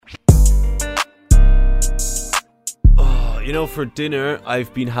You know, for dinner,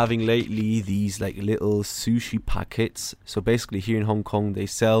 I've been having lately these like little sushi packets. So basically here in Hong Kong, they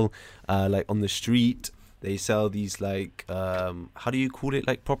sell like on the street, they sell these like, how do you call it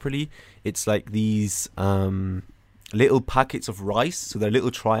like properly? It's like these little packets of rice. So they're little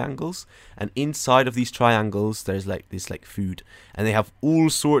triangles. And inside of these triangles, there's like this like food. And they have all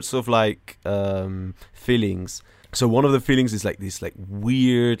sorts of like fillings. So one of the fillings is like this like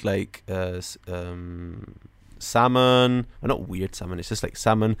weird like salmon, not weird salmon, it's just like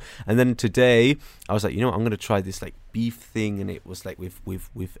salmon. And then today I was like, you know what, I'm gonna try this like beef thing, and it was like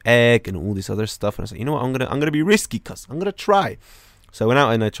with egg and all this other stuff. And I was like, you know what, I'm gonna be risky, cuz I'm gonna try. So I went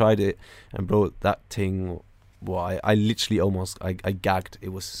out and I tried it, and bro, that thing, well, I literally almost I gagged. It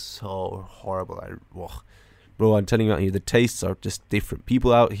was so horrible. Bro, I'm telling you out here, the tastes are just different.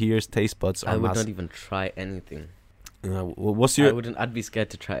 People out here's taste buds are I would massive. not even try anything. What's your? I'd be scared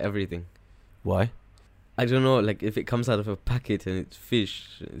to try everything. Why? I don't know, like if it comes out of a packet and it's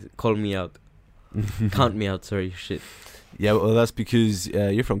fish, call me out. Count me out, sorry, shit. Yeah, well, that's because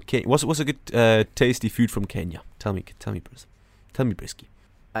you're from Kenya. What's a good tasty food from Kenya? Tell me, Brisky.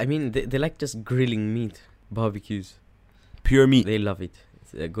 I mean, they like just grilling meat, barbecues. Pure meat. They love it.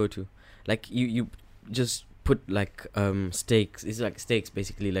 It's their go-to. Like you just put like steaks. It's like steaks,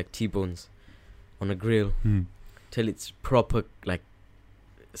 basically like T-bones, on a grill till it's proper, like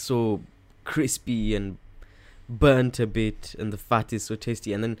so crispy and burnt a bit, and the fat is so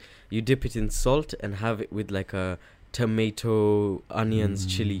tasty. And then you dip it in salt and have it with like a tomato, onions,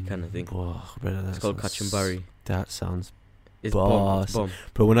 chili kind of thing. Whoa, brother, it's called kachumbari. That sounds it's bomb. It's bomb.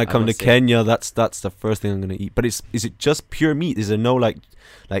 But when I come to Kenya, that's the first thing I'm gonna eat. But is it just pure meat? Is there no like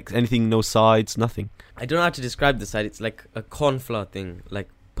anything, no sides, nothing? I don't know how to describe the side. It's like a corn flour thing, like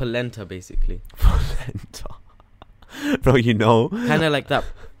polenta basically. Polenta. Bro, you know, kind of like that.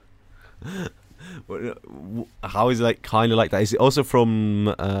 How is it like kind of like that? Is it also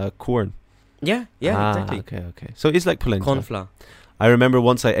from corn? Yeah, exactly. Okay. So it's like polenta. Corn flour. I remember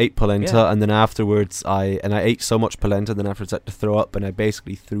once I ate polenta, and then afterwards I ate so much polenta, then afterwards I had to throw up, and I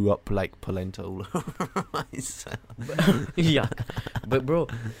basically threw up like polenta all over myself. Yeah, but bro,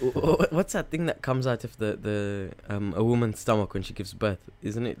 what's that thing that comes out of the a woman's stomach when she gives birth?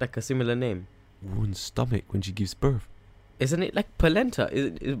 Isn't it like a similar name? Woman's stomach when she gives birth. Isn't it like polenta?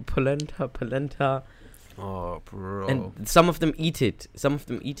 Is it polenta? Oh, bro. And some of them eat it.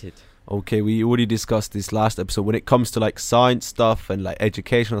 Okay, we already discussed this last episode. When it comes to like science stuff and like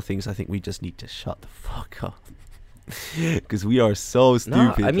educational things, I think we just need to shut the fuck up. Because we are so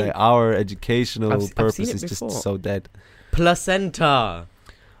stupid. No, I mean, like our educational purpose is before. just so dead. Placenta.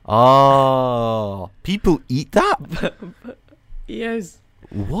 Oh, people eat that? Yes.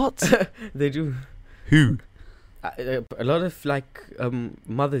 What? They do. Who? A lot of like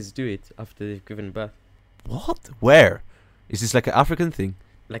mothers do it after they've given birth. What? Where? Is this like an African thing?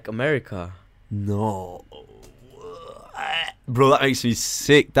 Like America. No. Bro, that makes me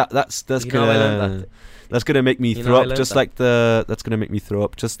sick. That's gonna make me throw up, just like that's gonna make me throw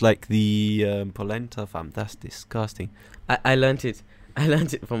up, just like the polenta, fam. That's disgusting. I learnt it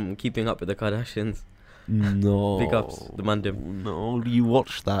from Keeping Up with the Kardashians. No. Big ups, the Mandem. No, you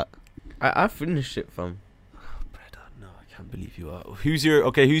watched that? I finished it, fam. I can't believe you are. Who's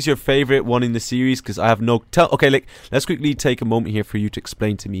your favorite one in the series? Because I have no let's quickly take a moment here for you to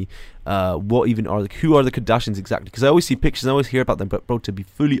explain to me who are the Kardashians exactly, because I always see pictures, I always hear about them, but bro, to be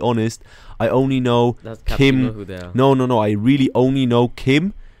fully honest, I only know Kim. You know who they are. No, I really only know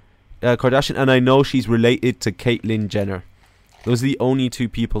Kim Kardashian, and I know she's related to Caitlyn Jenner. Those are the only two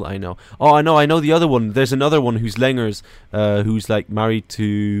people I know. Oh, I know the other one. There's another one who's Lengers, who's like married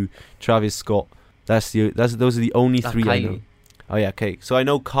to Travis Scott. Those are the only three Kylie. I know. Oh yeah, okay. So I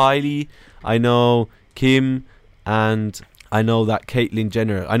know Kylie, I know Kim, and I know that Caitlyn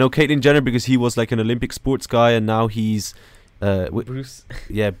Jenner. I know Caitlyn Jenner because he was like an Olympic sports guy, and now he's Bruce.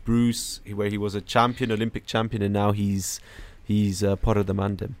 Yeah, Bruce, where he was a Olympic champion, and now he's part of the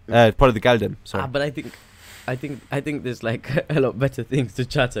Mandem, part of the Galdem. Sorry. But I think there's like a lot better things to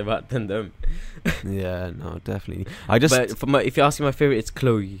chat about than them. Yeah, no, definitely. But if you're asking my favorite, it's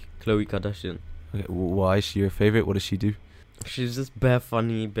Khloe Kardashian. Okay, why is she your favorite? What does she do? She's just bare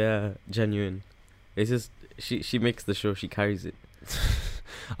funny, bare genuine. It's just she makes the show. She carries it.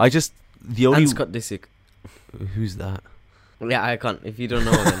 And Scott Disick. Who's that? Yeah, I can't. If you don't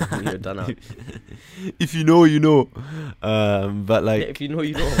know, then you're done out. If you know, you know. But like, if you know,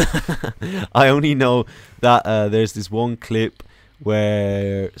 you know. I only know that there's this one clip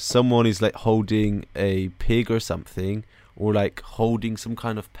where someone is like holding a pig or something, or like holding some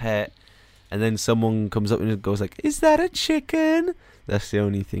kind of pet, and then someone comes up and goes like, "Is that a chicken?" That's the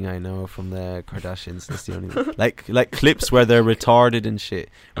only thing I know from the Kardashians. That's the only like clips where they're retarded and shit,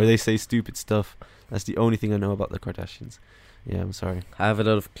 where they say stupid stuff. That's the only thing I know about the Kardashians. Yeah, I'm sorry. I have a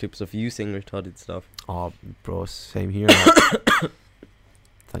lot of clips of you saying retarded stuff. Oh, bro, same here.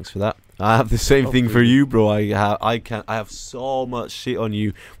 Thanks for that. I have the same thing for you, bro. I have so much shit on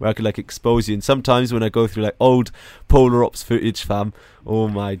you where I could like expose you. And sometimes when I go through like old Polar Ops footage, fam, oh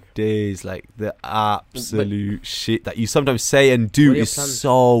my days, like the absolute shit that you sometimes say and do is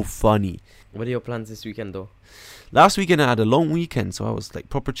so funny. What are your plans this weekend though? Last weekend I had a long weekend, so I was like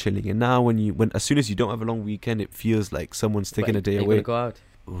proper chilling. And now when as soon as you don't have a long weekend, it feels like someone's taking a day away. You gonna go out?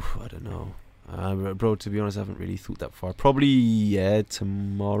 Oof, I don't know. Bro, to be honest, I haven't really thought that far. Probably, yeah,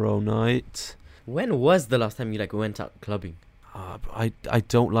 tomorrow night. When was the last time you like went out clubbing? I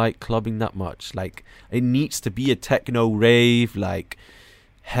don't like clubbing that much. Like, it needs to be a techno rave, like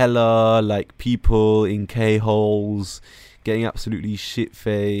hella like people in K-holes getting absolutely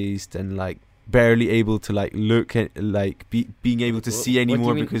shit-faced and like barely able to like look at like being able to see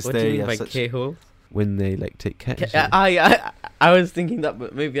anymore because they have such K-hole? When they like take cash. I was thinking that,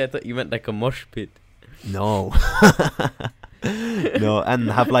 but maybe I thought you meant like a mosh pit. No. No, and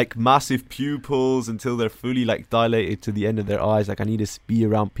have like massive pupils until they're fully like dilated to the end of their eyes. Like I need to be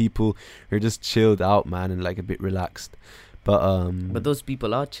around people who are just chilled out, man, and like a bit relaxed. But those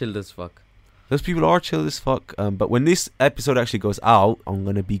people are chilled as fuck. Those people are chilled as fuck. But when this episode actually goes out, I'm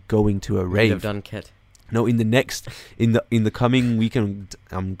gonna be going to a rave. You've done Ket. No, in the coming weekend,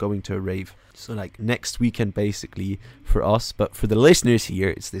 I'm going to a rave. So like next weekend basically for us, but for the listeners here,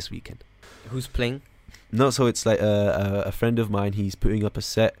 it's this weekend. Who's playing? No, so it's like a friend of mine. He's putting up a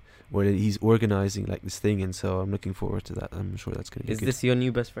set where he's organizing like this thing, and so I'm looking forward to that. I'm sure that's gonna be good. Is this your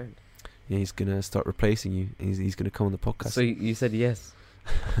new best friend? Yeah, he's gonna start replacing you. He's gonna come on the podcast. So you said yes.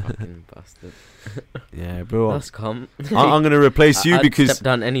 Fucking bastard. Yeah, bro. That's calm. I'm gonna replace you because step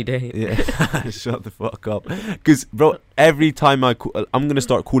down any day. Yeah, shut the fuck up. Because bro, every time I'm gonna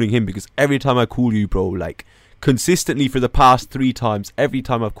start calling him because every time I call you, bro, like consistently for the past 3 times, every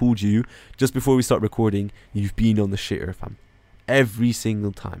time I've called you just before we start recording, you've been on the shitter, fam. Every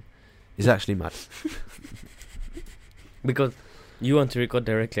single time. It's actually mad. Because you want to record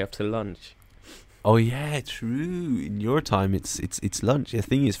directly after lunch. Oh yeah, true. In your time, it's lunch. The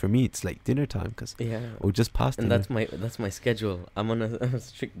thing is, for me, it's like dinner time because we're just past. And dinner. that's my schedule. I'm on a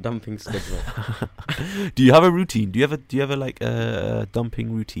strict dumping schedule. Do you have a routine? Do you have a like a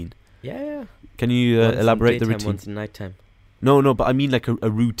dumping routine? Yeah. Can you elaborate the routine? Once in nighttime. No, but I mean like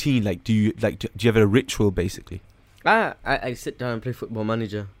a routine. Like, do you have a ritual basically? I sit down and play Football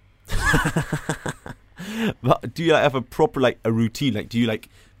Manager. But do you have a proper like a routine? Like, do you like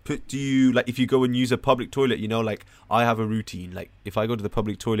if you go and use a public toilet, you know, like I have a routine. Like if I go to the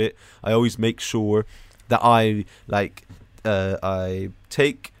public toilet, I always make sure that I like I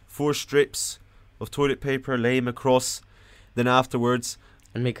take 4 strips of toilet paper, lay them across, then afterwards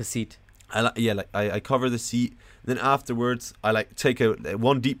and make a seat. I cover the seat. Then afterwards, I like take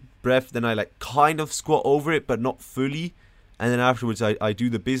one deep breath. Then I like kind of squat over it, but not fully. And then afterwards, I do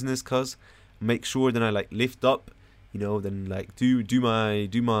the business, make sure. Then I like lift up. You know, then like do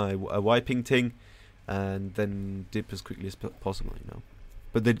my wiping thing, and then dip as quickly as possible. You know,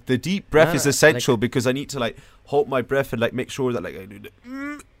 but the deep breath is essential because I need to like hold my breath and like make sure that like I do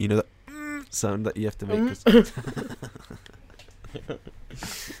the you know the sound that you have to make.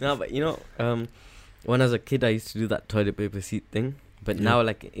 No, but you know, when I was a kid, I used to do that toilet paper seat thing. But now,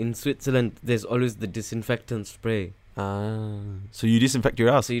 like in Switzerland, there's always the disinfectant spray. So you disinfect your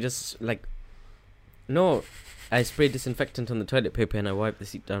ass? So you just like, no. I spray disinfectant on the toilet paper and I wipe the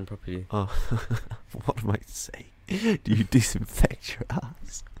seat down properly. Oh, what am I saying? Do you disinfect your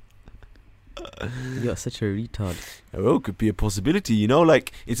ass? You're such a retard. Oh, could be a possibility. You know,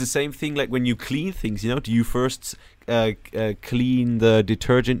 like it's the same thing. Like when you clean things, you know, do you first clean the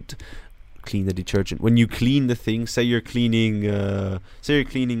detergent? Clean the detergent. When you clean the thing, say you're cleaning a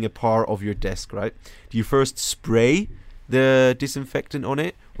part of your desk, right? Do you first spray the disinfectant on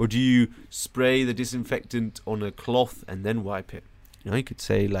it, or do you spray the disinfectant on a cloth and then wipe it? You know, you could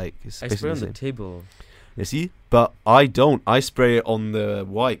say like I spray on the table. You see, but I don't. I spray it on the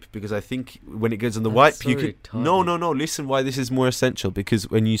wipe because I think when it gets on the wipe, you could. No. Listen, why this is more essential, because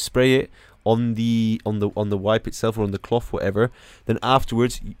when you spray it on the wipe itself or on the cloth, whatever, then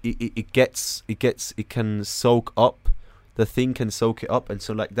afterwards it can soak up. The thing can soak it up, and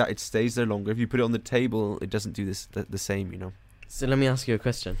so like that it stays there longer. If you put it on the table, it doesn't do the same, you know. So let me ask you a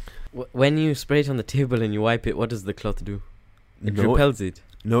question. When you spray it on the table and you wipe it, what does the cloth do? It repels it.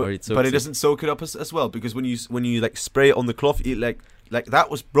 No, but it doesn't soak it up as well, because when you like spray it on the cloth, it like like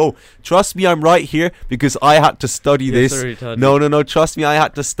that was, bro. Trust me, I'm right here because I had to study this. No. Trust me, I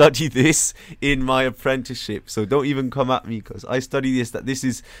had to study this in my apprenticeship. So don't even come at me because I study this. That this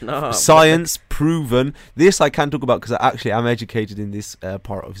is science proven. This I can talk about because I actually am educated in this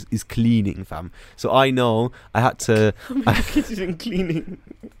part of is cleaning, fam. So I know I had to. I'm educated in cleaning.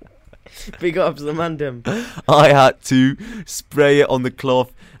 Big ups the man them. I had to spray it on the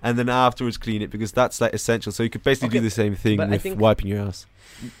cloth and then afterwards clean it because that's like essential. So you could basically do the same thing with wiping your ass.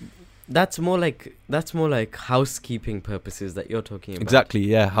 That's more like housekeeping purposes that you're talking about. Exactly,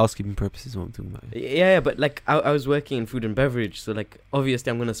 yeah, housekeeping purposes is what I'm talking about. Yeah, but like I was working in food and beverage, so like obviously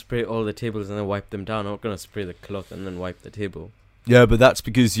I'm gonna spray all the tables and then wipe them down. I'm not gonna spray the cloth and then wipe the table. Yeah, but that's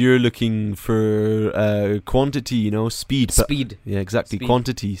because you're looking for quantity, speed. Speed. Yeah, exactly. Speed.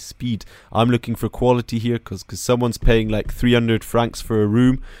 Quantity, speed. I'm looking for quality here because someone's paying like 300 francs for a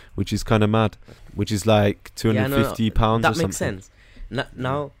room, which is kind of mad, which is like 250 pounds or something. That makes sense.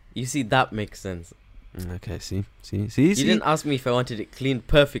 Now, you see, that makes sense. Okay, see. You didn't ask me if I wanted it cleaned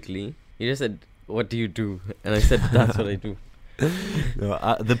perfectly. You just said, what do you do? And I said, that's what I do.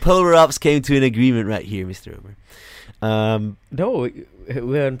 No, the polar ops came to an agreement right here, Mr. Omer. No,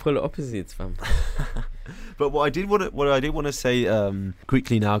 we're on polar opposites, fam. But what I did want to say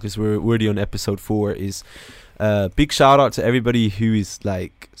quickly now, because we're already on episode 4, is big shout out to everybody who is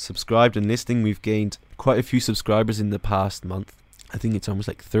like subscribed and listening. We've gained quite a few subscribers in the past month. I think it's almost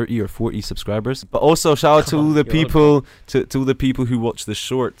like 30 or 40 subscribers. But also shout out to all the people to all the people who watch the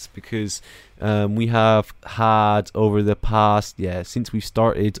shorts, because we have had over the past since we've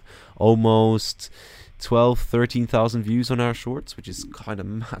started almost 13,000 views on our shorts, which is kind of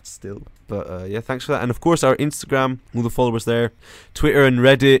mad still. But thanks for that. And of course our Instagram, all the followers there, Twitter and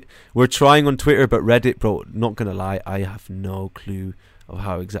Reddit. We're trying on Twitter, but Reddit, bro, not gonna lie, I have no clue of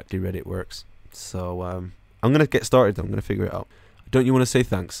how exactly Reddit works. So I'm gonna get started. I'm gonna figure it out. Don't you want to say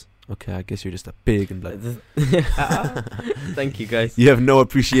thanks? Okay, I guess you're just a pig and like thank you guys. You have no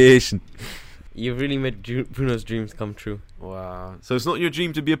appreciation. You've really made Bruno's dreams come true. Wow. So it's not your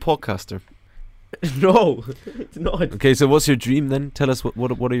dream to be a podcaster? No, it's not. Okay, so what's your dream then? Tell us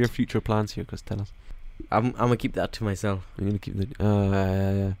what are your future plans here? Cause tell us. I'm gonna keep that to myself. I'm gonna keep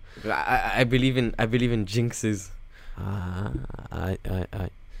the. I believe in jinxes.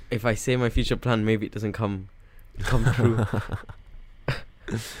 If I say my future plan, maybe it doesn't come true.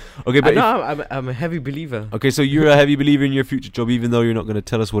 Okay, but I'm a heavy believer. Okay, so you're a heavy believer in your future job, even though you're not going to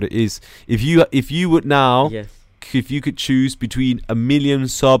tell us what it is. If you would now, yes. If you could choose between 1 million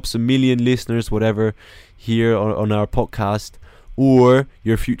subs, 1 million listeners, whatever, here on our podcast, or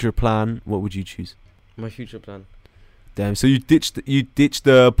your future plan, what would you choose? My future plan. Damn. So you ditched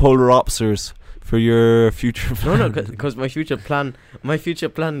the polar opsers for your future plan. No, because my future plan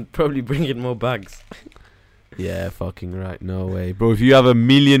probably bring in more bags. Yeah, fucking right. No way, bro. If you have 1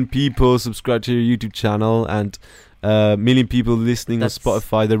 million people subscribed to your YouTube channel and 1 million people listening on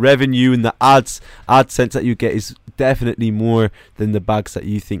Spotify, the revenue and the AdSense that you get is definitely more than the bags that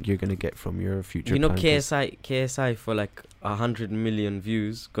you think you're gonna get from your future. KSI for like 100 million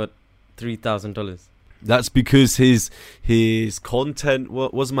views got $3,000. That's because his content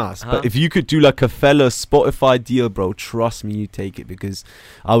was mass. But if you could do like a fella Spotify deal, bro, trust me, you take it, because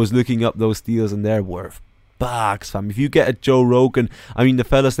I was looking up those deals and they're worth bags, fam. If you get a Joe Rogan, I mean, the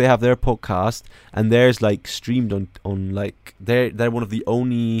fellas, they have their podcast and theirs like streamed on like they're one of the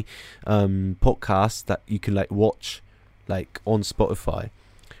only podcasts that you can like watch like on Spotify,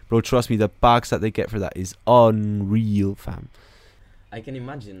 bro. Trust me, the bags that they get for that is unreal, fam. I can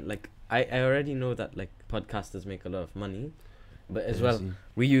imagine. Like I already know that like podcasters make a lot of money, but as well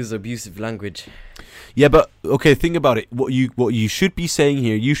we use abusive language. Yeah, but okay, think about it. What you should be saying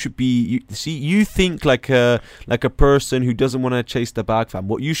here, you think like a person who doesn't want to chase the bag, fam.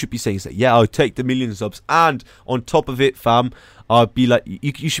 What you should be saying is that, yeah, I'll take the 1 million subs, and on top of it, fam, I'll be like,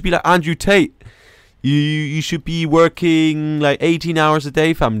 you should be like Andrew Tate. You should be working like 18 hours a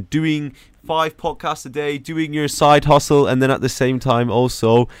day, fam, doing 5 podcasts a day, doing your side hustle, and then at the same time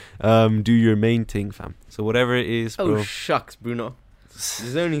also do your main thing, fam. So whatever it is, bro. Oh shucks, Bruno.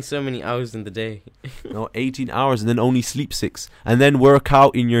 There's only so many hours in the day. No, 18 hours, and then only sleep 6, and then work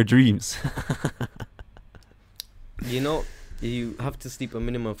out in your dreams. You have to sleep a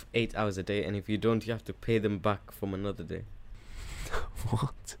minimum of 8 hours a day, and if you don't, you have to pay them back from another day.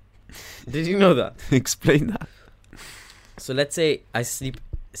 What? Did you know that? Explain that. So let's say I sleep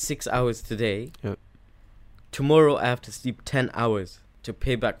 6 hours today. Yep. Tomorrow I have to sleep 10 hours to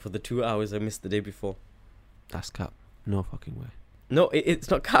pay back for the 2 hours I missed the day before. That's cap. No fucking way. No, it's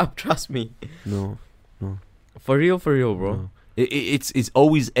not cap. Trust me. No. For real, bro. No. It's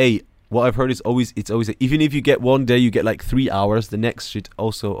always 8. What I've heard is it's always even if you get one day, you get like 3 hours. The next should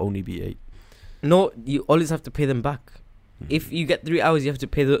also only be 8. No, you always have to pay them back. If you get 3 hours, you have to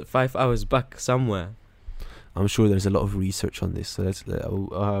pay the 5 hours back somewhere. I'm sure there's a lot of research on this, so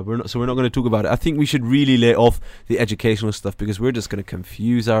we're not going to talk about it. I think we should really lay off the educational stuff because we're just going to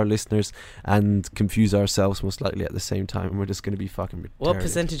confuse our listeners and confuse ourselves most likely at the same time, and we're just going to be fucking retarded. What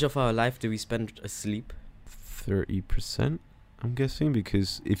percentage of our life do we spend asleep? 30%, I'm guessing,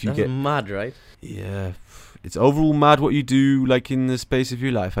 because if you That's mad, right? Yeah, it's overall mad what you do like in the space of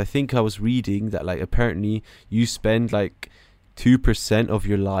your life. I think I was reading that like apparently you spend like 2% of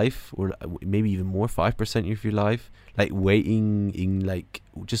your life, or maybe even more, 5% of your life, like waiting on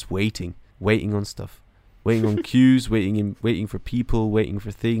stuff, waiting on queues, waiting for people, waiting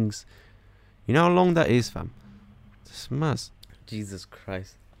for things. You know how long that is, fam? It's mad. Jesus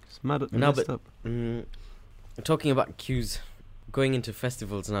Christ. It's mad. No, but talking about queues, going into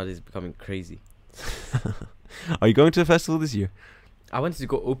festivals nowadays is becoming crazy. Are you going to a festival this year? I wanted to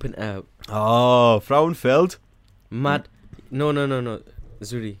go open air. Oh, Frauenfeld. Mad. No.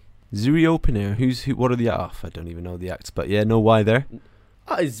 Zuri open air. Who? What are the I don't even know the acts, but yeah, know why there.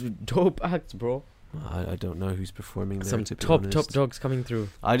 It's dope acts, bro. I don't know who's performing there. Some top dogs coming through.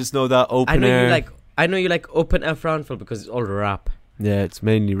 I just know that open air. I know you like open air Frauenfeld because it's all rap. Yeah, it's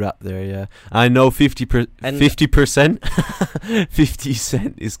mainly rap there. Yeah, I know 50%. 50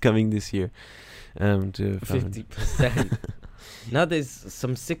 Cent is coming this year. To 50%. Now there's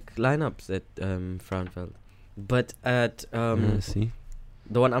some sick lineups at Frauenfeld. But at see,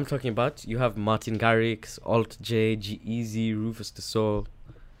 the one I'm talking about, you have Martin Garrix, Alt J, G-Eazy, Rufus the Soul.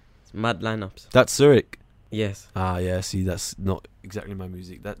 It's mad lineups. That's Zurich. Yes. Yeah. See, that's not exactly my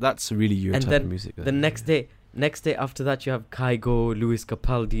music. That's really your type of music. The next day after that, you have Kygo, Louis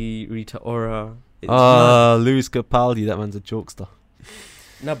Capaldi, Rita Ora. Louis Capaldi. That man's a jokester.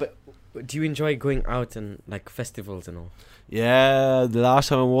 No, but do you enjoy going out and like festivals and all? Yeah, the last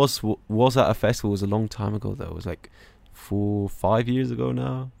time I was at a festival was a long time ago. That was like 4 years ago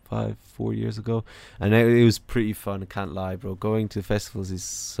now. 4 years ago, and it was pretty fun. I can't lie, bro. Going to festivals is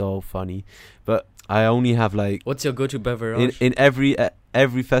so funny, but I only have like. What's your go-to beverage? In every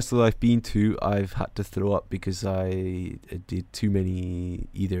festival I've been to, I've had to throw up because I did too many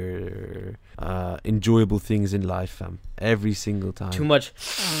either enjoyable things in life, fam. Every single time. Too much.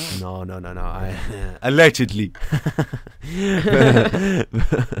 No. I allegedly.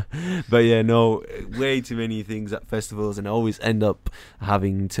 but yeah, no, way too many things at festivals, and I always end up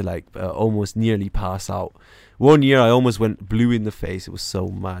having to like almost nearly pass out. One year I almost went blue in the face. It was so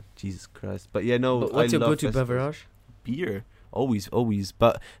mad. Jesus Christ. But yeah, no. But what's your go-to beverage? Beer. Always.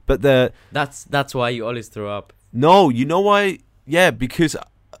 But that's why you always throw up. No, you know why? Yeah, because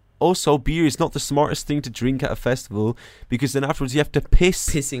also beer is not the smartest thing to drink at a festival, because then afterwards you have to piss.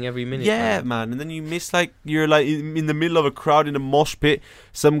 Pissing every minute. Yeah, man. And then you miss, like, you're like in the middle of a crowd in a mosh pit.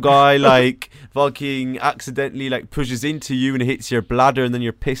 Some guy like fucking accidentally like pushes into you and hits your bladder, and then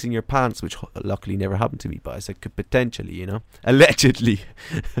you're pissing your pants, which luckily never happened to me, but I said could potentially, you know, allegedly.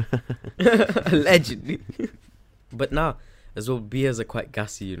 Allegedly. But now, as well, beers are quite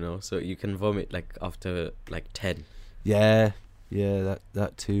gassy, you know, so you can vomit like after like 10. Yeah,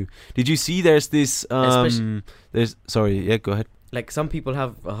 that too. Did you see there's this sorry, yeah, go ahead. Like some people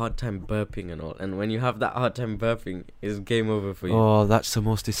have a hard time burping and all, and when you have that hard time burping, it's game over for you. Oh, that's the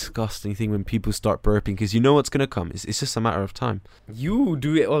most disgusting thing when people start burping, because you know what's gonna come. It's just a matter of time. You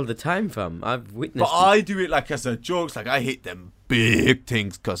do it all the time, fam. I've witnessed. But I do it like as a joke, like I hit them big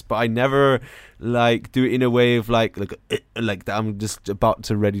things, but I never like do it in a way of like that I'm just about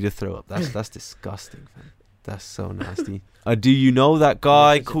to ready to throw up. That's disgusting, fam. That's so nasty. Do you know that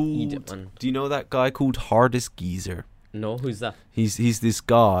guy called? Do you know that guy called Hardest Geezer? No, who's that? He's this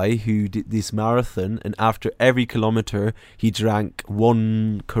guy who did this marathon, and after every kilometer he drank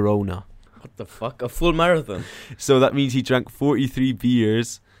 1 Corona. What the fuck? A full marathon? So that means he drank 43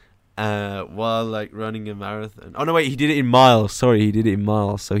 beers while like running a marathon. Oh no, wait, he did it in miles. Sorry, he did it in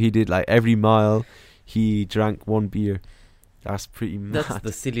miles. So he did like every mile he drank 1 beer. That's pretty mad. That's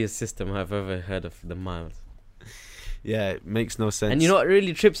the silliest system I've ever heard of, the miles. Yeah, it makes no sense. And you know what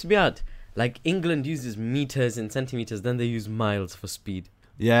really trips me out? Like England uses meters and centimeters, then they use miles for speed.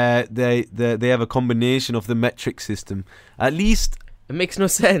 Yeah, they have a combination of the metric system. At least it makes no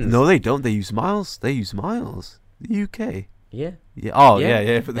sense. No, they don't. They use miles. The UK. Yeah. Yeah. Oh,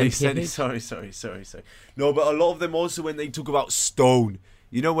 yeah. But they said sorry. No, but a lot of them also, when they talk about stone,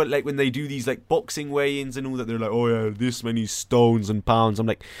 you know what? Like when they do these like boxing weigh-ins and all that, they're like, oh yeah, this many stones and pounds. I'm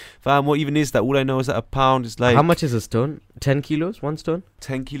like, fam, what even is that? All I know is that a pound is like. How much is a stone? 10 kilos, 1 stone?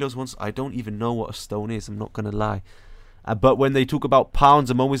 10 kilos, 1 stone. I don't even know what a stone is. I'm not gonna lie. But when they talk about pounds,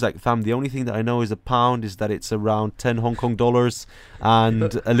 I'm always like, fam, the only thing that I know is a pound is that it's around 10 Hong Kong dollars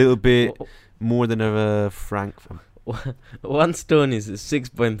and a little bit more than a franc, fam. 1 stone is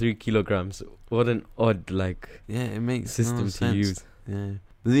 6.3 kilograms. What an odd it makes system no to sense. use. Yeah.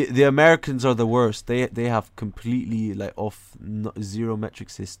 The Americans are the worst. They have completely zero metric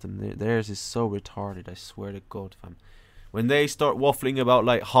system. Theirs is so retarded. I swear to God, fam. When they start waffling about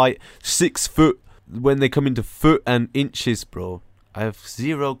height, 6 foot, when they come into foot and inches, bro, I have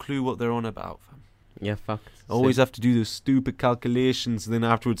zero clue what they're on about, fam. Yeah, fuck. Always have to do those stupid calculations, and then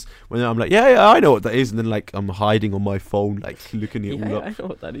afterwards, when I'm like, yeah, I know what that is, and then I'm hiding on my phone, looking it all up. I know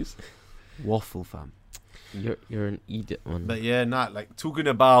what that is. Waffle, fam. You're an idiot, man. But yeah, talking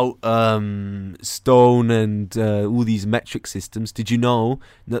about stone and all these metric systems. Did you know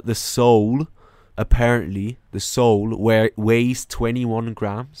that the soul, apparently, weighs 21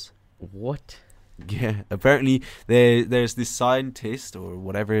 grams? What? Yeah, apparently there's this scientist or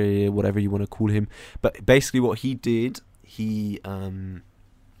whatever you want to call him. But basically, what he did, he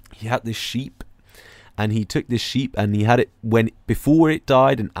had this sheep. And he took this sheep and he had it before it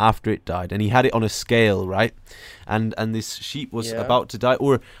died and after it died, and he had it on a scale, right? And this sheep was about to die,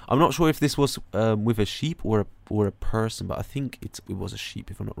 or I'm not sure if this was with a sheep or a person, but I think it was a sheep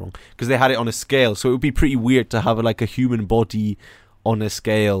if I'm not wrong, because they had it on a scale. So it would be pretty weird to have a human body on a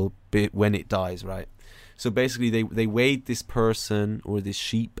scale when it dies, right? So basically, they weighed this person or this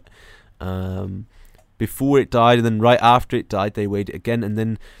sheep. Before it died, and then right after it died, they weighed it again, and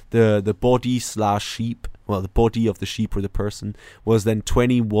then the body / sheep, the body of the sheep or the person was then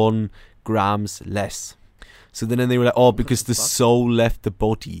 21 grams less. So then they were like, oh, because the soul left the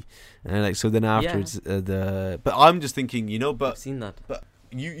body, and so then afterwards But I'm just thinking, but I've seen that. But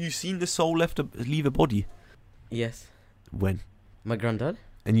you seen the soul leave a body? Yes. When? My granddad.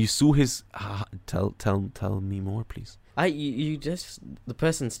 And you saw his. Tell me more, please. You just, the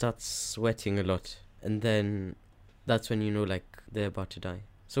person starts sweating a lot. And then that's when they're about to die.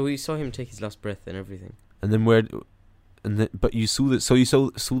 So we saw him take his last breath and everything. And then but you saw that. So you saw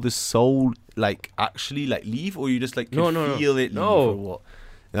the soul actually leave, or you just feel it leave, or what?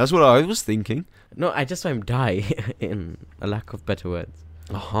 That's what I was thinking. No, I just saw him die in a lack of better words.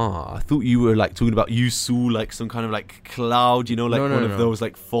 I thought you were talking about you saw some kind of cloud, one of those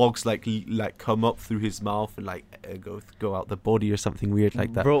fogs come up through his mouth and go out the body or something weird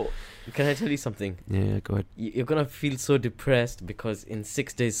like that. Bro, can I tell you something? Yeah, go ahead. You're gonna feel so depressed because in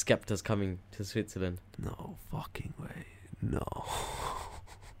 6 days Skepta's coming to Switzerland. No fucking way. No.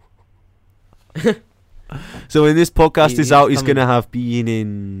 So when this podcast is out, he's gonna have been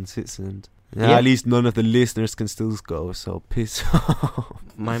in Switzerland. Yeah, at least none of the listeners can still go, so piss off.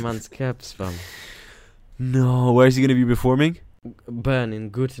 My man's Caps, fam. No, where is he going to be performing? Bern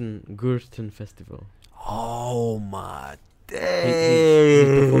in Gurten Festival. Oh my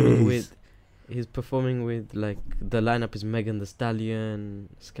days. He's performing with the lineup is Megan Thee Stallion,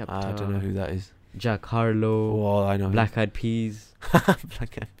 Skepta. I don't know who that is. Jack Harlow. Oh, I know. Black Eyed Peas.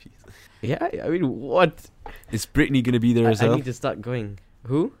 Black Eyed Peas. Yeah, I mean, what? Is Britney going to be there as well? I need to start going.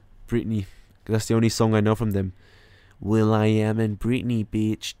 Who? Britney. That's the only song I know from them. Will I Am and Britney,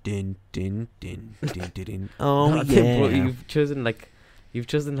 bitch. Din, din, din, din, din, din. Oh, yeah. Bro, you've chosen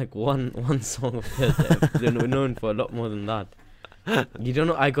one song of theirs. They're known for a lot more than that. You don't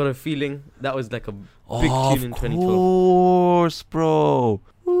know, I Got a Feeling. That was a big tune in 2012. Of course, bro.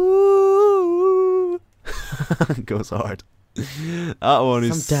 Ooh. Goes hard. That one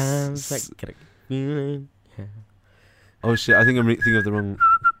is... Sometimes I get a feeling. Yeah. Oh, shit. I think I'm thinking of the wrong...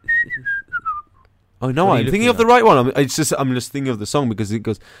 Oh no, I'm thinking of the right one. I'm just thinking of the song because it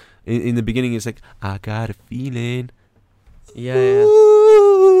goes in the beginning. It's I got a feeling. Yeah.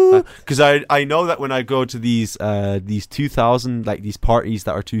 Because I know that when I go to these 2000 these parties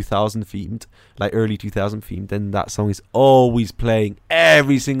that are 2000 themed, early 2000 themed, then that song is always playing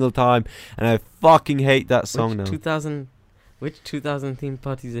every single time, and I fucking hate that song now. Which 2000 themed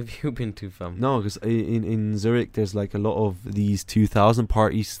parties have you been to, fam? No, because in Zurich there's a lot of these 2000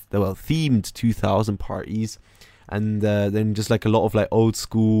 parties, themed 2000 parties, and then just a lot of old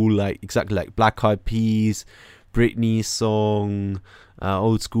school, exactly Black Eyed Peas, Britney song,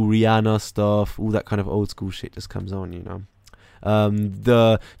 old school Rihanna stuff, all that kind of old school shit just comes on,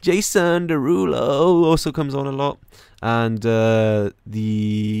 The Jason Derulo also comes on a lot, and the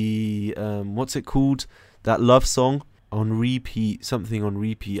what's it called? That love song. On repeat, something on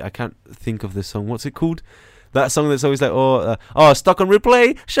repeat. I can't think of the song. What's it called? That song that's always stuck on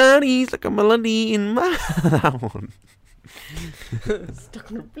replay. Shinies like a melody in my... That one.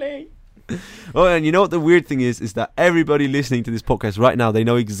 Stuck on replay. Oh, and you know what the weird thing is that everybody listening to this podcast right now, they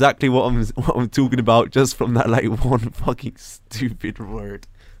know exactly what I'm talking about just from that like one fucking stupid word.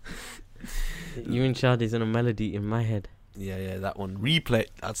 You and Shad is in a melody in my head. Yeah, that one. Replay.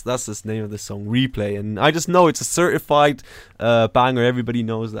 That's the name of the song, Replay. And I just know it's a certified banger. Everybody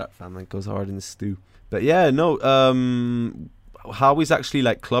knows that, fam. It goes hard in the stew. But yeah, no. How is actually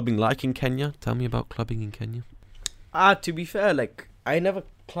like clubbing like in Kenya? Tell me about clubbing in Kenya. To be fair, like I never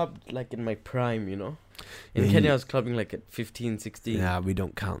clubbed like in my prime, you know. In Kenya, I was clubbing like at 15, 16. Yeah, we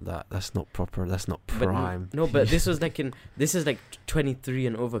don't count that. That's not proper. That's not prime. But this was like this is like 23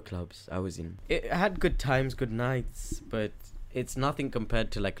 and over clubs I was in. It had good times, good nights, but it's nothing compared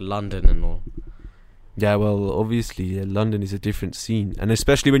to like London and all. Yeah, well, obviously, London is a different scene. And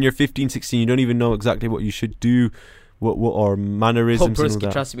especially when you're 15, 16, you don't even know exactly what you should do, what are mannerisms and all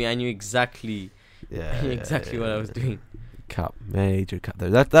that. Trust me, I knew exactly what I was doing. Major cap there.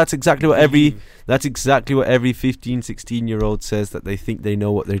 That's exactly what every 15, 16-year-old says, that they think they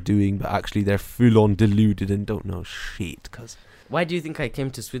know what they're doing, but actually they're full on deluded and don't know shit. Why do you think I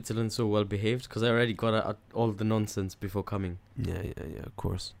came to Switzerland so well behaved? Because I already got out all the nonsense before coming. Yeah, of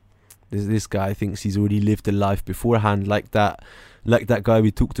course. This guy thinks he's already lived a life beforehand, like that guy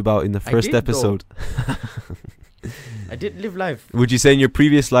we talked about in the first episode. I did live life. Would you say in your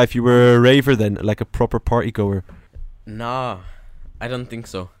previous life you were a raver then, like a proper party goer? Nah, I don't think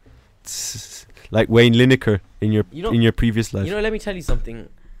so. Like Wayne Lineker in your previous life. You know, let me tell you something.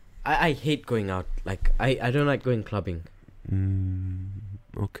 I hate going out. Like I don't like going clubbing.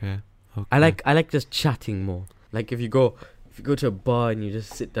 Okay. I like just chatting more. Like if you go to a bar and you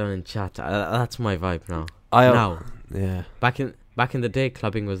just sit down and chat, that's my vibe now. Yeah. Back in the day,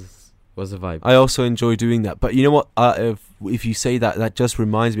 clubbing was a vibe. I also enjoy doing that. But you know what? If you say that just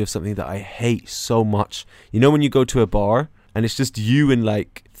reminds me of something that I hate so much. You know when you go to a bar and it's just you and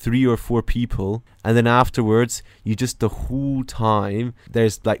like 3 or 4 people, and then afterwards you just the whole time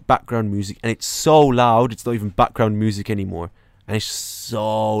there's like background music and it's so loud it's not even background music anymore, and it's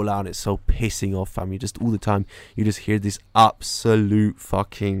so loud, it's so pissing off, fam. You just all the time you just hear this absolute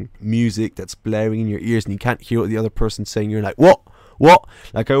fucking music that's blaring in your ears and you can't hear what the other person's saying. You're like, what?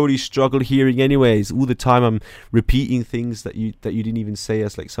 Like I already struggle hearing anyways. All the time I'm repeating things that you didn't even say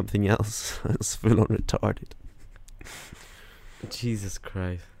as like something else. It's full on retarded. Jesus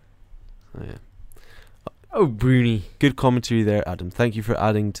Christ. Oh yeah. Oh, Bruni. Good commentary there, Adam. Thank you for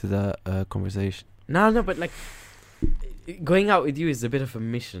adding to the conversation. No, but like going out with you is a bit of a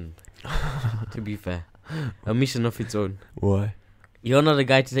mission. To be fair, a mission of its own. Why? You're not a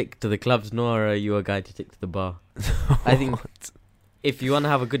guy to take to the clubs, nor are you a guy to take to the bar. I think if you want to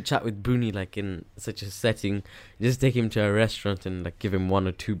have a good chat with Bruni, like in such a setting, just take him to a restaurant and like give him 1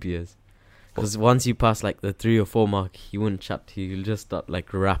 or 2 beers. Because once you pass like the 3 or 4 mark, he won't chat to you. He'll just start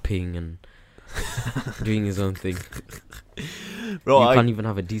like rapping and doing his own thing. Bro, you can't even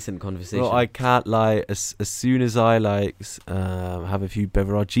have a decent conversation. Bro, I can't lie. As soon as I like have a few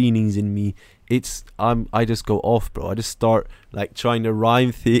beveraginis in me, I just go off, bro. I just start like trying to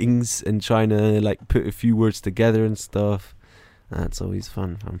rhyme things and trying to like put a few words together and stuff. That's always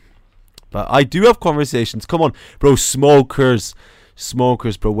fun, fam. But I do have conversations. Come on, bro. Smokers,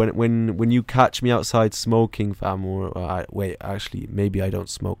 bro. When you catch me outside smoking, fam, wait, actually, maybe I don't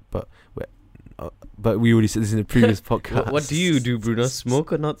smoke, but we already said this in the previous podcast. What do you do, Bruno?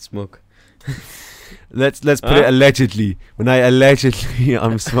 Smoke or not smoke? Let's put it allegedly. When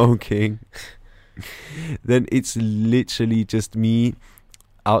I'm smoking, then it's literally just me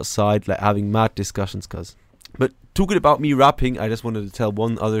outside, like having mad discussions, cuz. But talking about me rapping, I just wanted to tell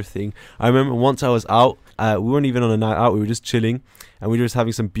one other thing. I remember once I was out, we weren't even on a night out, we were just chilling, and we were just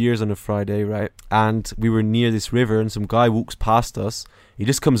having some beers on a Friday, right? And we were near this river, and some guy walks past us. He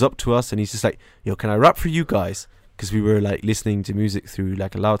just comes up to us, and he's just like, yo, can I rap for you guys? Because we were like listening to music through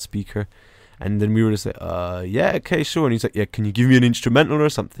like a loudspeaker. And then we were just like, yeah, okay, sure. And he's like, yeah, can you give me an instrumental or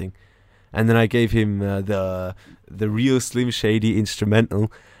something? And then I gave him the real Slim Shady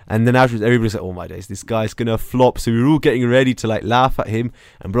instrumental. And then afterwards, everybody's like, oh my days, this guy's gonna flop. So we were all getting ready to like laugh at him.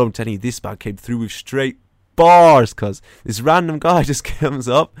 And bro, I'm telling you, this man came through with straight bars, cuz this random guy just comes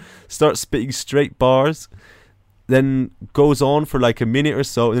up, starts spitting straight bars, then goes on for like a minute or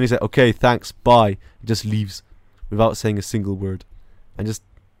so, and then he's like, okay, thanks, bye, and just leaves without saying a single word, and just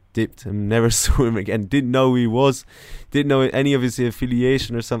dipped and never saw him again. Didn't know who he was, didn't know any of his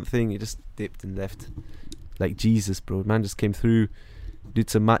affiliation or something. He just dipped and left. Like Jesus, bro. Man just came through, did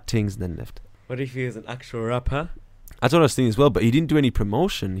some mad things and then left. What if he was an actual rapper? That's what I was thinking as well, but he didn't do any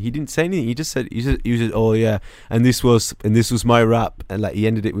promotion. He didn't say anything. He just said, oh yeah, and this was my rap, and like he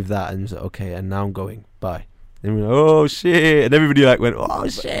ended it with that, and he was like, okay, and now I'm going, bye. And we're like, oh shit, and everybody like went, oh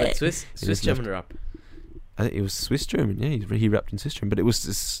But shit. Swiss just German rap. I think it was Swiss German. Yeah, he rapped in Swiss German, but it was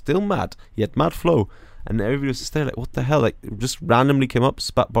still mad. He had mad flow, and everybody was just there like, what the hell? Like, just randomly came up,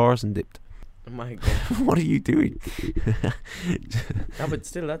 spat bars, and dipped. Oh my god. What are you doing? Yeah, but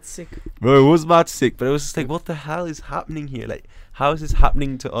still, that's sick. Bro, it was mad sick, but it was just like, what the hell is happening here? Like, how is this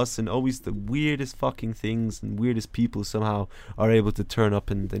happening to us? And always the weirdest fucking things and weirdest people somehow are able to turn up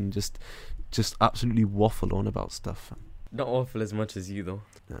and then just absolutely waffle on about stuff. Not waffle as much as you though.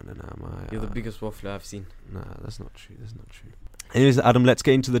 No, You're the biggest waffler I've seen. Nah, that's not true. Anyways, Adam, let's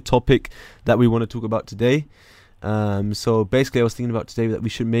get into the topic that we want to talk about today. So basically, I was thinking about today that we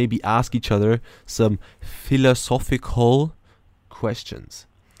should maybe ask each other some philosophical questions.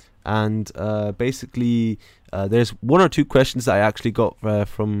 And basically, there's one or two questions that I actually got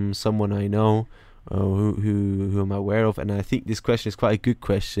from someone I know, who I'm aware of, and I think this question is quite a good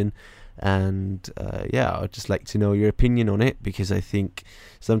question. And I'd just like to know your opinion on it, because I think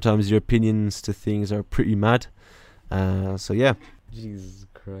sometimes your opinions to things are pretty mad. So yeah. Jesus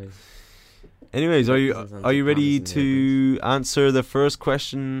Christ. Anyways, are you ready to answer the first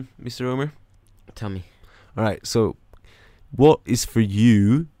question, Mr. Omer? Tell me. All right. So, what is for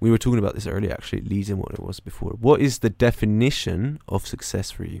you? We were talking about this earlier. Actually, it leads in what it was before. What is the definition of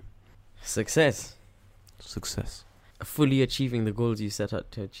success for you? Success. Fully achieving the goals you set out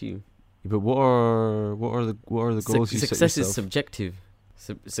to achieve. But what are the goals you set yourself? Success is subjective.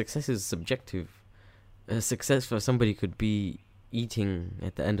 Success is subjective. Success for somebody could be eating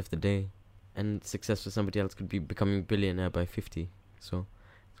at the end of the day, and success for somebody else could be becoming a billionaire by 50. So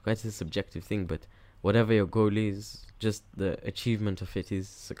it's quite a subjective thing, but whatever your goal is, just the achievement of it is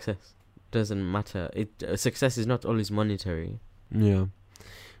success. Doesn't matter. Success is not always monetary. Yeah.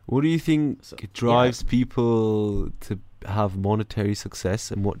 What do you think drives people to have monetary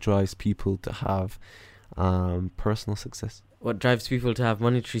success, and what drives people to have personal success? What drives people to have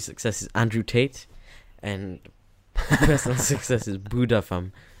monetary success is Andrew Tate, and personal success is Buddha,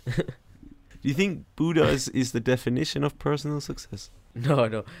 fam. Do you think Buddha is the definition of personal success?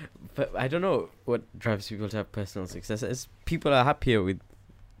 No. But I don't know what drives people to have personal success. It's people are happier with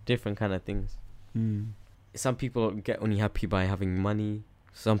different kind of things. Some people get only happy by having money.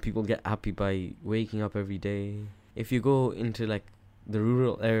 Some people get happy by waking up every day. If you go into like the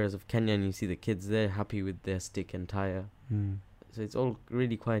rural areas of Kenya and you see the kids, they're happy with their stick and tire. So it's all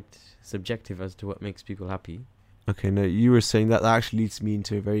really quite subjective as to what makes people happy. Okay, now you were saying that actually leads me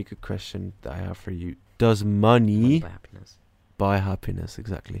into a very good question that I have for you. Does money buy happiness? Buy happiness,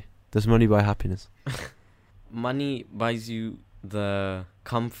 exactly. Does money buy happiness? Money buys you the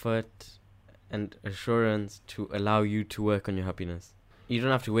comfort and assurance to allow you to work on your happiness. You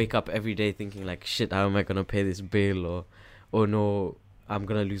don't have to wake up every day thinking like, shit, how am I going to pay this bill? Or, oh no, I'm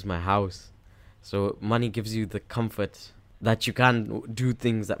going to lose my house. So money gives you the comfort that you can do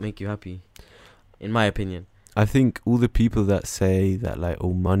things that make you happy, in my opinion. I think all the people that say that like,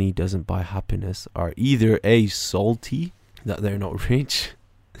 oh, money doesn't buy happiness are either A, salty that they're not rich,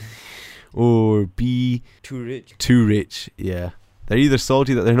 or B, too rich. Yeah, they're either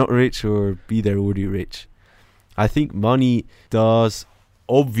salty that they're not rich, or B, they're already rich. I think money does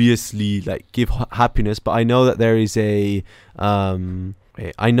obviously like give happiness, but I know that there is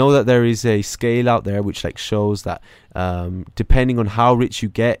a scale out there which like shows that depending on how rich you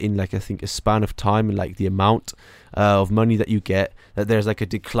get in like I think a span of time and like the amount of money that you get, that there's like a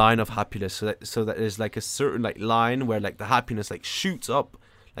decline of happiness, so that there's like a certain like line where like the happiness like shoots up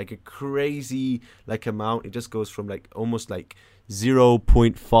like a crazy like amount. It just goes from like almost like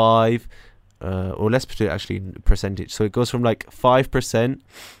 0.5 or let's put it actually in percentage. So it goes from like 5%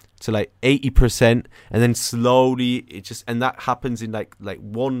 to like 80%, and then slowly it just, and that happens in like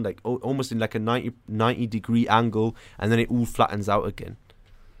one like almost in like a 90 degree angle, and then it all flattens out again.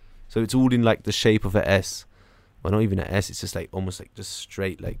 So it's all in like the shape of a S. Well, not even an S, it's just like almost like just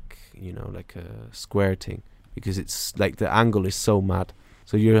straight, like, you know, like a square thing, because it's like the angle is so mad.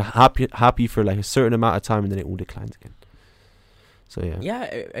 So you're happy for like a certain amount of time, and then it all declines again. So yeah,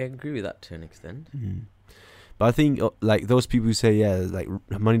 I agree with that to an extent. But I think like those people who say like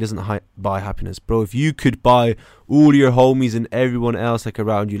money doesn't buy happiness, bro. If you could buy all your homies and everyone else like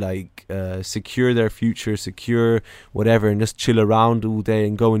around you, like secure their future, secure whatever, and just chill around all day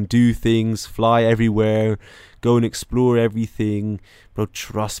and go and do things, fly everywhere, go and explore everything, bro,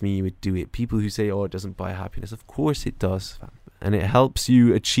 trust me, you would do it. People who say, oh, it doesn't buy happiness, of course it does, fam. And it helps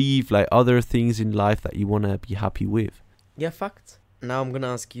you achieve like other things in life that you want to be happy with. Yeah, fact. Now I'm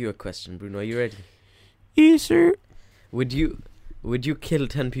gonna ask you a question, Bruno. Are you ready? Yes, sir. Would you kill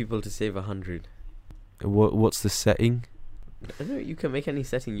 10 people to save 100? What's the setting? I don't know. You can make any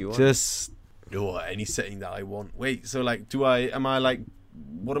setting you want. Just any setting that I want. Wait, so like,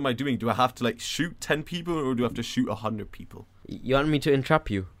 what am I doing? Do I have to like shoot 10 people or do I have to shoot 100 people? You want me to entrap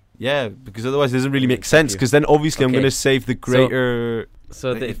you? Yeah, because otherwise it doesn't really make sense. Because then obviously I'm going to save the greater.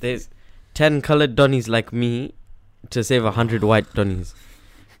 So if there's 10 colored Donnies like me to save 100 white Donnies.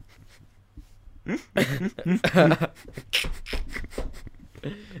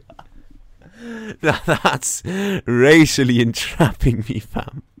 That's racially entrapping me,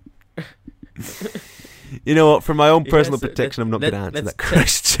 fam. You know what? For my own personal protection, I'm not going to answer that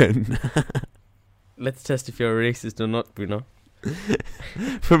question. Let's test if you're a racist or not, Bruno.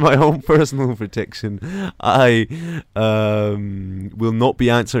 For my own personal protection, I will not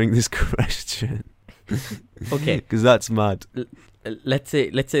be answering this question. Okay. Because that's mad. Let's say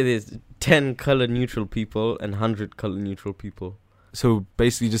there's 10 color neutral people and 100 color neutral people. So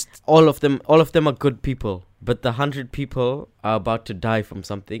basically just all of them are good people, but the 100 people are about to die from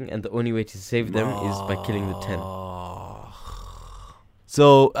something, and the only way to save them is by killing the 10.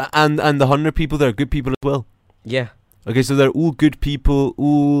 So and the 100 people, they're good people as well. Yeah. Okay, so they're all good people,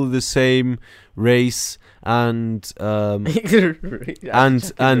 all the same race, and all and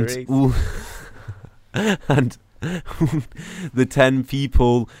the 10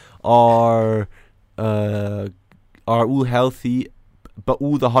 people are all healthy, but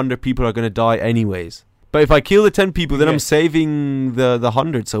all the 100 people are going to die anyways. But if I kill the 10 people, then I'm saving the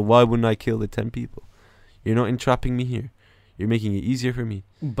 100, so why wouldn't I kill the 10 people? You're not entrapping me here. You're making it easier for me.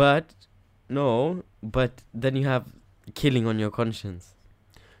 But then you have killing on your conscience.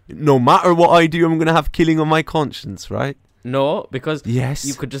 No matter what I do, I'm going to have killing on my conscience, right? No, because yes,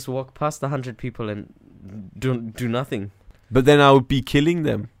 you could just walk past 100 people and do nothing. But then I would be killing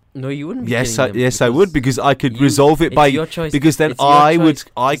them. No, you wouldn't be yes, killing them. Yes, I would, because I could resolve it by your choice. Because then I could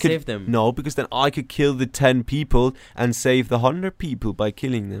save them. No, because then I could kill the 10 people and save the 100 people by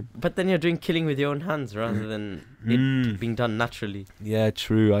killing them. But then you're doing killing with your own hands rather than it being done naturally. Yeah,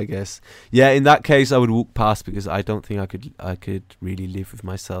 true, I guess. Yeah, in that case I would walk past, because I don't think I could really live with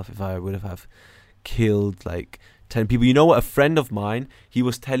myself if I would have killed like 10 people. You know what? A friend of mine, he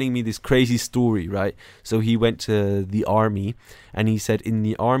was telling me this crazy story, right? So he went to the army, and he said in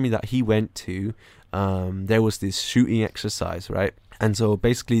the army that he went to, there was this shooting exercise, right? And so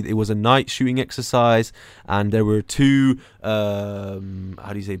basically it was a night shooting exercise, and there were two,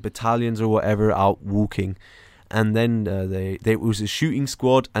 battalions or whatever out walking. And then there was a shooting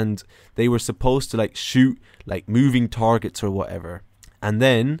squad, and they were supposed to like shoot like moving targets or whatever. And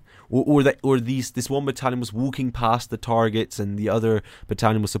then, this one battalion was walking past the targets, and the other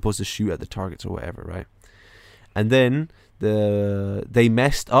battalion was supposed to shoot at the targets or whatever, right? And then they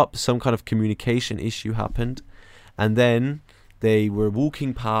messed up. Some kind of communication issue happened, and then they were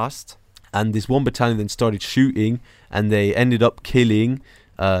walking past, and this one battalion then started shooting, and they ended up killing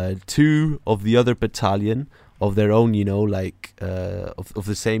 2 of the other battalion of their own, of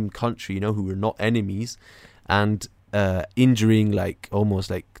the same country, who were not enemies, and injuring like almost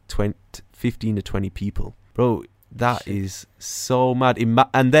like 15 to 20 people. Bro, that is so mad.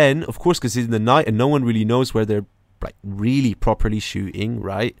 And then, of course, because it's in the night and no one really knows where they're like really properly shooting,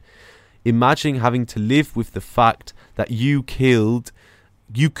 right? Imagine having to live with the fact that you could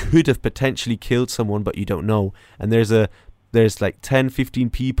have potentially killed someone, but you don't know. And there's like 10, 15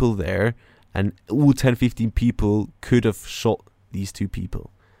 people there, and all 10, 15 people could have shot these 2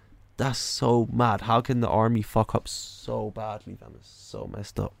 people. That's so mad. How can the army fuck up so badly, fam? It's so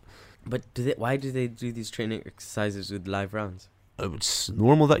messed up. But why do they do these training exercises with live rounds? It's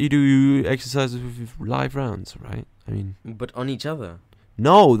normal that you do exercises with live rounds, right? I mean... But on each other?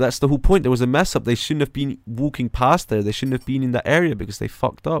 No, that's the whole point. There was a mess up. They shouldn't have been walking past there. They shouldn't have been in that area because they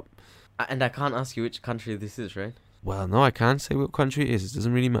fucked up. And I can't ask you which country this is, right? Well, no, I can't say what country it is. It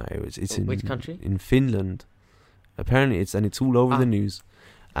doesn't really matter. It's in... Which country? In Finland. Apparently, it's all over the news.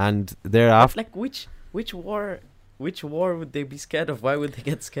 And thereafter, like which war would they be scared of? Why would they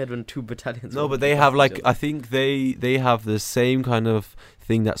get scared when 2 battalions? No, but they have like, I think they have the same kind of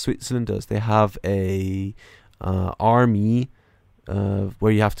thing that Switzerland does. They have a army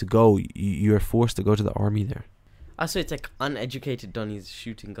where you have to go. You're forced to go to the army there. So it's like uneducated Donnies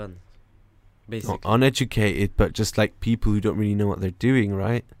shooting guns, basically. Not uneducated, but just like people who don't really know what they're doing,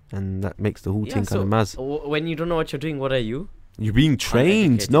 right? And that makes the whole thing kind of mad. When you don't know what you're doing, what are you? You're being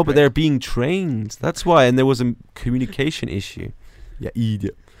trained. No, but they're being trained. That's why. And there was a communication issue. Yeah,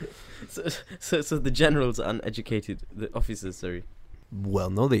 idiot. So the generals are uneducated. The officers, sorry. Well,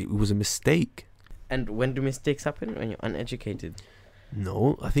 no, it was a mistake. And when do mistakes happen? When you're uneducated?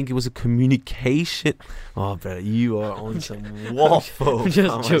 No, I think it was a communication. Oh, brother, you are on some waffle. I'm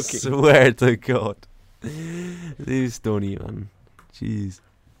just joking. I swear to God. This Donny, man. Jeez.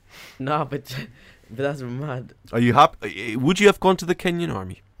 Nah, but that's mad. Are you happy? Would you have gone to the Kenyan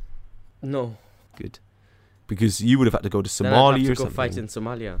army? No. Good. Because you would have had to go to Then I'd have Somalia to or go something. fight in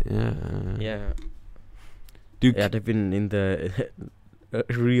Somalia. Yeah. Yeah. Do Yeah, they've been in the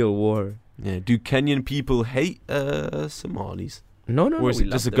real war. yeah. Do Kenyan people hate Somalis? No, Or is we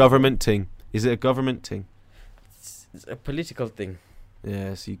it just a love them. government thing? Is it a government thing? It's a political thing.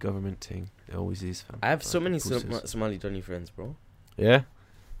 Yeah, see, government thing. It always is, fam. I have so many Pussies. Somali Donny friends, bro. Yeah?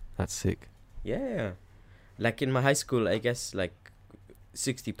 That's sick. Yeah. Like in my high school, I guess like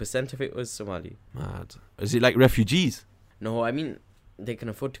 60% of it was Somali. Mad. Is it like refugees? No, I mean, they can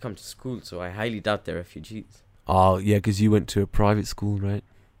afford to come to school, so I highly doubt they're refugees. Oh, yeah, because you went to a private school, right?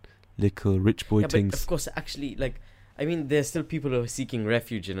 Little rich boy Yeah, but things. of course, actually, like, I mean, there's still people who are seeking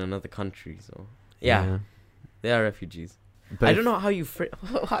refuge in another country, so yeah. They are refugees. But I don't know how you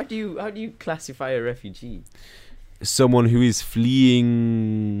how do you classify a refugee? someone who is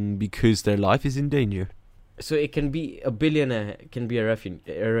fleeing because their life is in danger. So it can be a billionaire can be a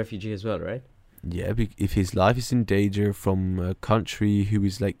refugee as well, right? Yeah, if his life is in danger from a country who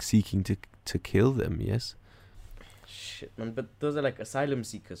is like seeking to kill them, yes. Shit, man, but those are like asylum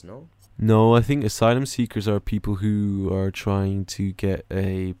seekers, no? No, I think asylum seekers are people who are trying to get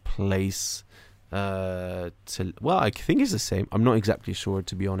a place well, I think it's the same. I'm not exactly sure,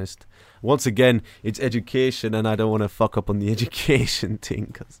 to be honest. Once again, it's education, and I don't want to fuck up on the education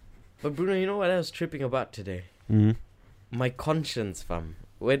thing. But Bruno, you know what I was tripping about today? Mm. My conscience, fam.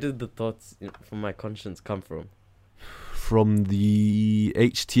 Where did the thoughts from my conscience come from? From the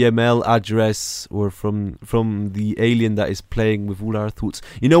HTML address, or from the alien that is playing with all our thoughts.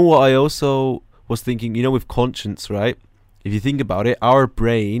 You know what I also was thinking? You know, with conscience, right? If you think about it, our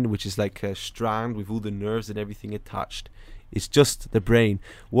brain, which is like a strand with all the nerves and everything attached, it's just the brain.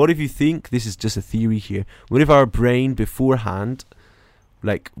 What if you think, this is just a theory here, what if our brain beforehand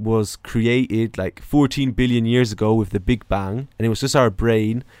like was created like 14 billion years ago with the Big Bang, and it was just our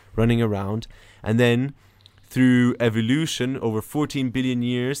brain running around, and then through evolution over 14 billion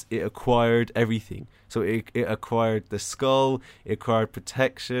years it acquired everything. So it acquired the skull, it acquired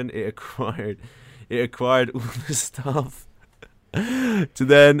protection, it acquired all the stuff to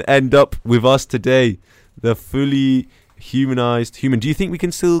then end up with us today, the fully humanized human. Do you think we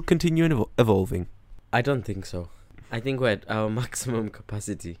can still continue evolving? I don't think so. I think we're at our maximum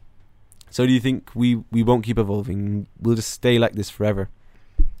capacity. So do you think we won't keep evolving? We'll just stay like this forever?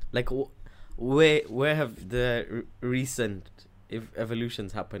 Like, where have the recent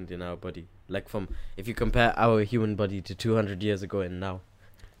evolutions happened in our body? Like, from if you compare our human body to 200 years ago and now.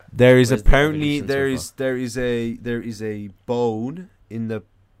 There is Where's the apparently evolution there is a bone in the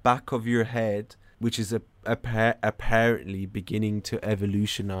back of your head which is apparently beginning to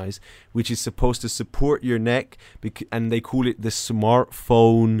evolutionize, which is supposed to support your neck, and they call it the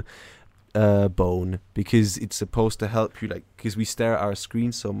smartphone bone, because it's supposed to help you, like, because we stare at our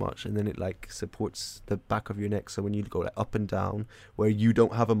screen so much, and then it like supports the back of your neck. So when you go like up and down where you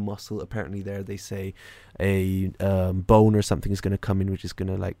don't have a muscle, apparently there they say a bone or something is going to come in which is going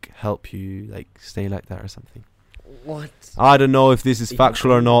to like help you like stay like that or something. What? I don't know if this is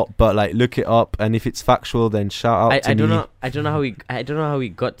factual or not, but like look it up, and if it's factual then shout out to me. I don't know how we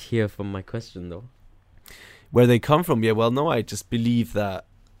got here from my question though. Where they come from? Yeah, well, no, I just believe that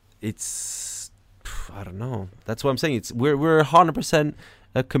it's, I don't know. That's what I'm saying. We're 100%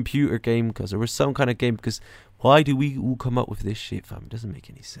 a computer game, because we're some kind of game. Because why do we all come up with this shit, fam? It doesn't make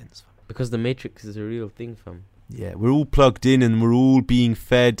any sense, fam. Because the Matrix is a real thing, fam. Yeah, we're all plugged in and we're all being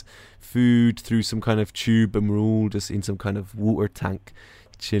fed food through some kind of tube, and we're all just in some kind of water tank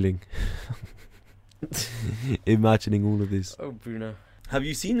chilling. Imagining all of this. Oh, Bruno. Have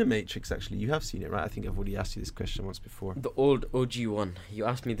you seen The Matrix, actually? You have seen it, right? I think I've already asked you this question once before. The old OG one. You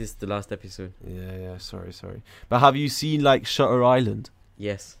asked me this the last episode. Yeah, sorry. But have you seen, like, Shutter Island?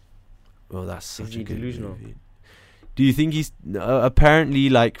 Yes. Well, that's such a good delusional movie. Do you think he's... apparently,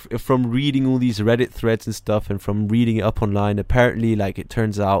 like, from reading all these Reddit threads and stuff, and from reading it up online, apparently, like, it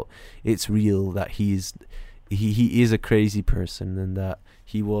turns out it's real, that he is a crazy person, and that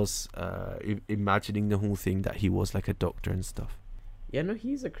he was imagining the whole thing, that he was, like, a doctor and stuff. Yeah, no,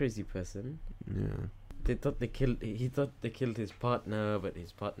 he's a crazy person. Yeah. He thought they killed his partner, but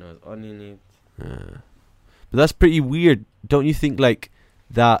his partner was on in it. Yeah. But that's pretty weird. Don't you think, like,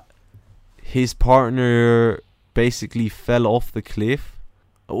 that his partner basically fell off the cliff?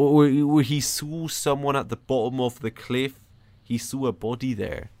 Or he saw someone at the bottom of the cliff. He saw a body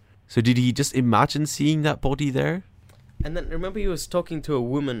there. So did he just imagine seeing that body there? And then remember he was talking to a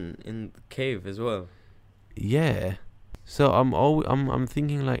woman in the cave as well. Yeah. So I'm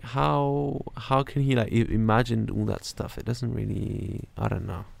thinking, like, how can he like imagine all that stuff? It doesn't really, I don't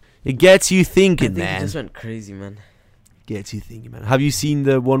know. It gets you I thinking, think he man. just went crazy, man. Gets you thinking, man. Have you seen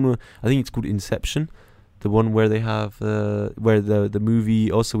the one? I think it's called Inception, the one where they have where the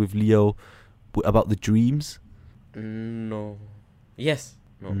movie also with Leo about the dreams. No. Yes.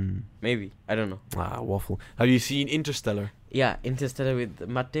 No. Maybe. I don't know. Waffle. Have you seen Interstellar? Yeah, Interstellar with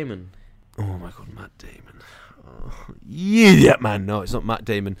Matt Damon. Oh my god, Matt Damon. Oh, yeah, man. No, it's not Matt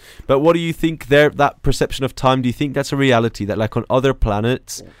Damon. But what do you think there? That perception of time. Do you think that's a reality? That like on other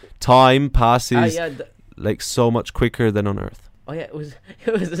planets, time passes like so much quicker than on Earth? Oh yeah, it was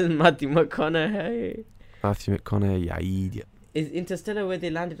Matthew McConaughey. Matthew McConaughey, yeah, idiot. Is Interstellar where they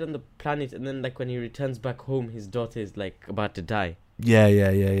landed on the planet and then like when he returns back home, his daughter is like about to die? Yeah.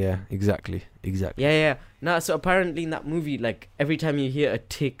 Exactly. Yeah. No, so apparently in that movie, like every time you hear a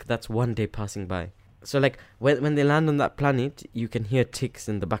tick, that's one day passing by. So like when they land on that planet, you can hear ticks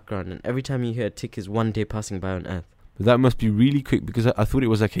in the background, and every time you hear a tick is one day passing by on Earth. But that must be really quick because I thought it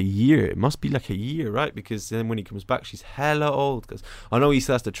was like a year. It must be like a year, right? Because then when he comes back, she's hella old. Because I know he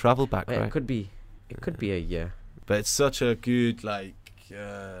still has to travel back, right? It could be a year. But it's such a good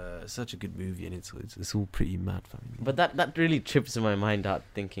such a good movie, and it's all pretty mad, family. But that really trips my mind out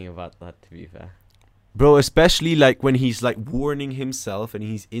thinking about that. To be fair, bro, especially like when he's like warning himself, and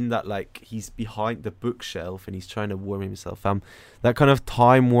he's in that like he's behind the bookshelf, and he's trying to warn himself. That kind of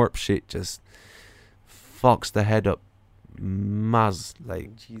time warp shit just fucks the head up. Maz,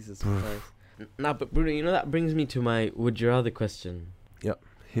 like Jesus Christ. Nah, but Bruno, you know that brings me to my would you rather question. Yep,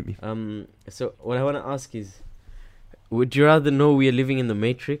 hit me. So what I want to ask is, would you rather know we are living in the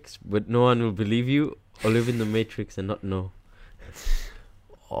Matrix, but no one will believe you, or live in the Matrix and not know?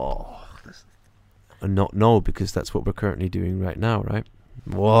 And not know, because that's what we're currently doing right now, right?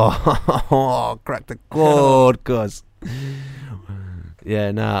 Whoa, crack the code, cuz.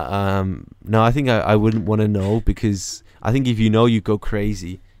 Yeah, no, I think I wouldn't want to know, because I think if you know, you go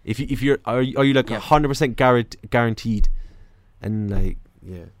crazy. If you're are you like 100% guaranteed, and like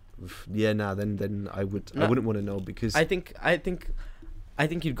then I wouldn't want to know, because I think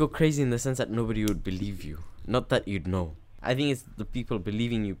you'd go crazy in the sense that nobody would believe you, not that you'd know. I think it's the people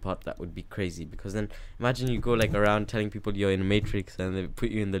believing you part that would be crazy, because then imagine you go like around telling people you're in a Matrix and they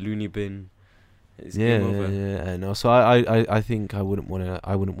put you in the loony bin. It's game over. I know. So I think I wouldn't want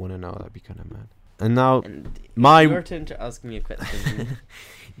to know. That'd be kind of mad. And now your turn to ask me a question.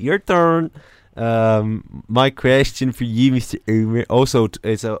 Your turn. My question for you, Mr. Umer, also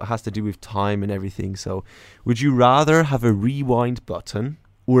has to do with time and everything. So, would you rather have a rewind button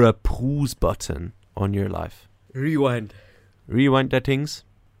or a pause button on your life? Rewind that things?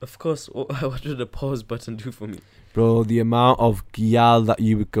 Of course. What would a pause button do for me? Bro, the amount of gyal that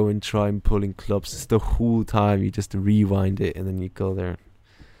you would go and try and pull in clubs, it's the whole time you just rewind it and then you go there.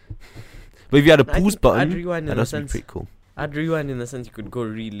 But if you had a pause button, that would be pretty cool. I'd rewind in the sense you could go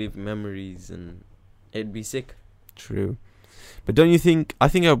relive memories and it'd be sick. True. But don't you think, I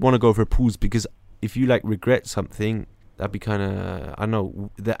think I'd want to go for a pause, because if you like regret something, that'd be kind of, I don't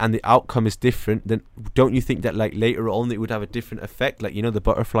know, and the outcome is different, then don't you think that like later on it would have a different effect? Like, you know, the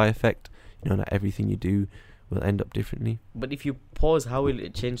butterfly effect, you know, that everything you do will end up differently. But if you pause, how will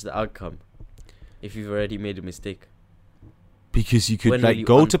it change the outcome if you've already made a mistake? Because you could like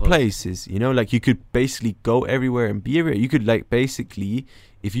go to places, you know, like you could basically go everywhere and be everywhere. You could like basically,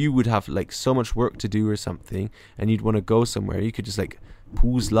 if you would have like so much work to do or something and you'd want to go somewhere, you could just like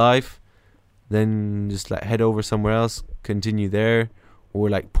pause life, then just like head over somewhere else, continue there, or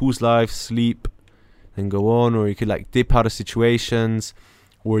like pause life, sleep, then go on. Or you could like dip out of situations,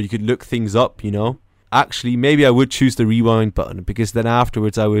 or you could look things up, you know. Actually, maybe I would choose the rewind button, because then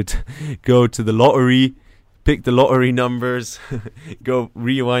afterwards I would go to the lottery, pick the lottery numbers, go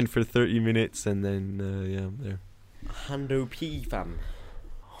rewind for 30 minutes, and then I'm there. Hando P, fam.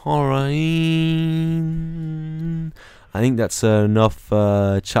 Alright. I think that's enough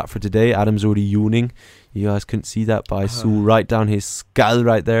chat for today. Adam's already yawning. You guys couldn't see that, but I saw right down his skull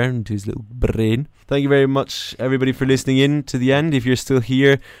right there into his little brain. Thank you very much, everybody, for listening in to the end. If you're still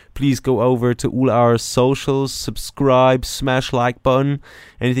here, please go over to all our socials, subscribe, smash like button.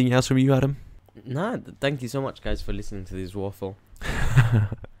 Anything else from you, Adam? Nah, thank you so much, guys, for listening to this waffle.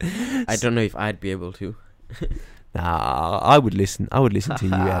 I don't know if I'd be able to. Nah, I would listen to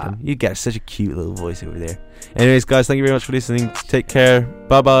you, Adam. You got such a cute little voice over there. Anyways, guys, thank you very much for listening. Take care.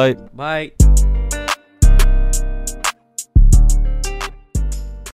 Bye-bye. Bye.